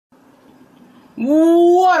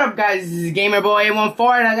What up, guys? This is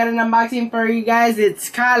GamerBoy814 and I got an unboxing for you guys. It's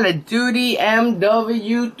Call of Duty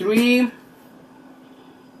MW3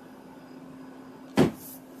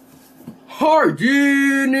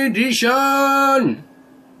 Harden Edition.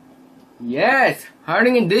 Yes,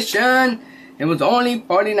 Harden Edition. It was only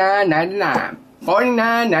 $49.99.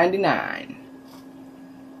 $49.99.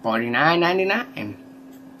 $49.99.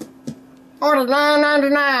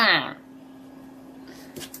 $49.99.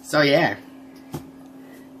 So yeah.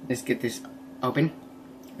 Let's get this open.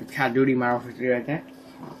 It's Call of Duty Model 53 right there.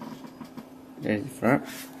 There's the front,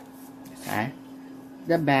 the side,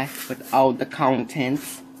 the back with all the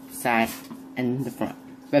contents, side and the front.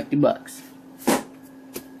 $50.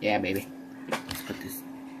 Yeah, baby. Let's put this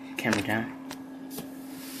camera down.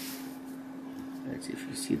 Let's see if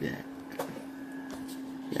you see that.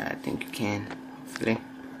 Yeah, I think you can. Hopefully.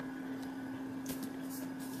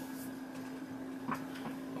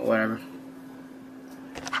 Or whatever.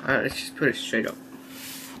 Alright, let's just put it straight up.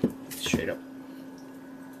 Straight up.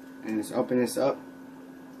 And let's open this up.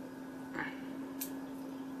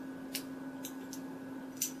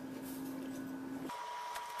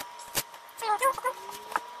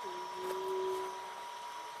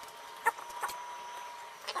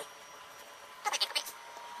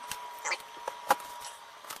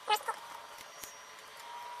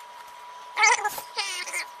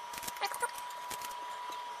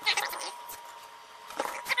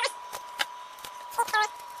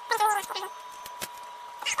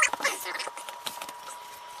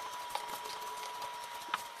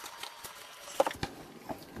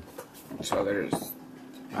 So there's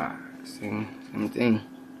same thing.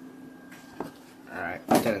 Alright,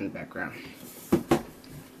 put that in the background.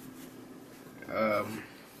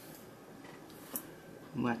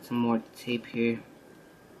 Got some more tape here.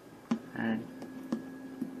 And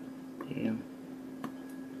yeah.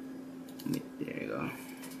 There you go.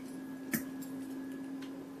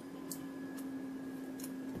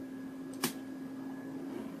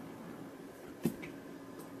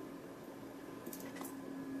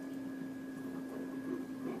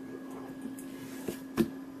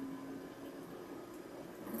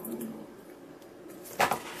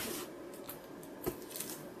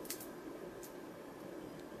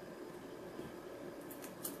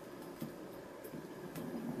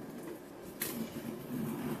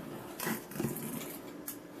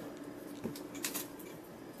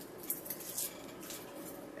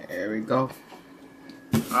 There we go.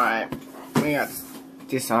 Alright, we got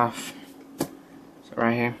this off. So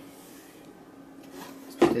right here.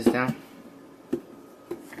 Let's put this down.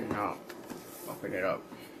 And I'll open it up.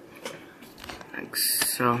 Like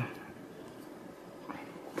so.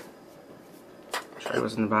 Show you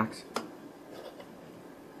what's in the box.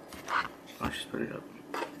 I'll just put it up.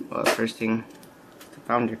 Well, the first thing, the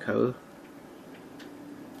founder code.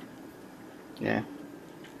 Yeah.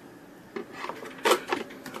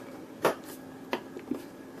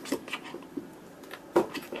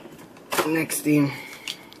 Next thing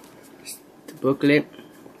is the booklet.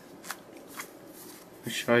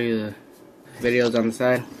 I'll show you the videos on the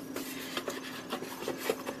side.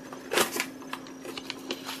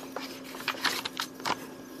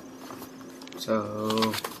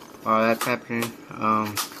 So while that's happening,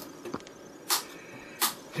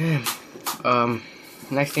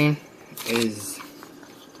 next thing is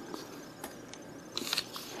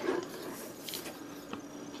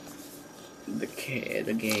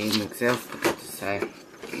the game itself. Put it aside.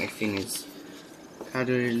 Next thing is how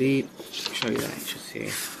to delete. Show you that just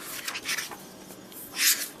here.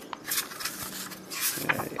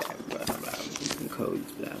 Blah, blah,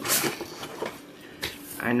 codes, blah blah.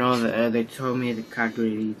 I know that they told me the card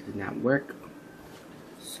delete did not work,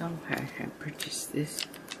 so I have purchased this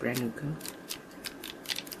brand new code.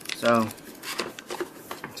 So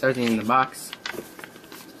it's everything in the box.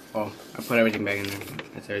 Oh, I put everything back in there.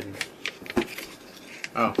 That's everything.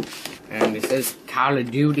 Oh, and it says Call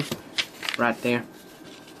of Duty right there.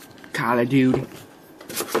 Call of Duty.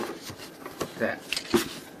 That.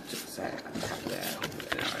 Just on top of that.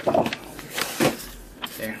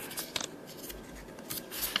 There.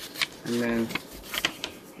 And then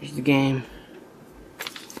here's the game.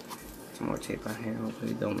 Some more tape on here.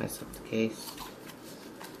 Hopefully don't mess up the case.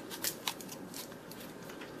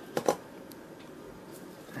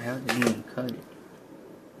 The hell didn't even cut it.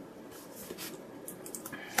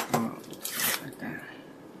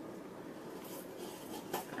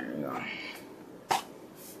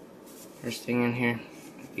 First thing in here,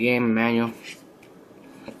 the game manual.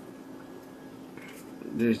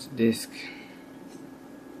 There's the disc.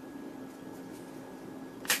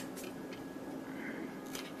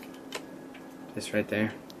 This right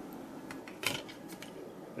there.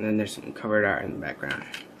 And then there's some covered art in the background.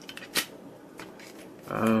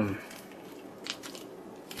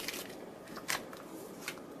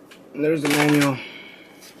 There's the manual.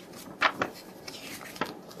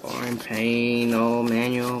 Foreign paint, old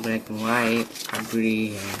manual, black and white, how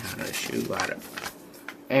duty, and how to shoot, how to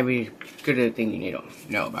every good thing you need to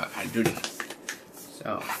know about how to duty.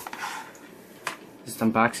 So, this is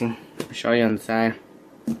unboxing. I'll show you on the side.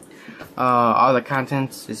 All the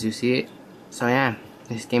contents as you see it. So yeah,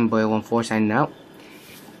 this is Game Boy 14 signing out.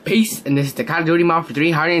 Peace, and this is the Call of Duty Modern Warfare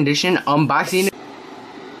 3 Harden Edition unboxing.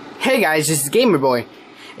 Hey guys, this is Gamer Boy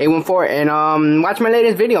 814, and watch my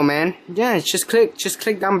latest video, man. Yeah, just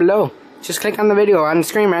click down below. Just click on the video on the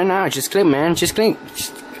screen right now. Just click, man. Just click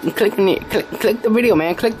the video,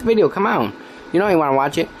 man. Click the video. Come on. You know you want to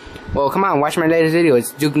watch it. Well, come on, watch my latest video.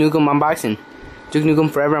 It's Duke Nukem unboxing. Duke Nukem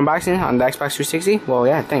Forever unboxing on the Xbox 360. Well,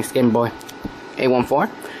 yeah, thanks, Game Boy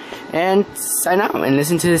 814. And sign out and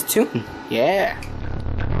listen to this tune. Yeah.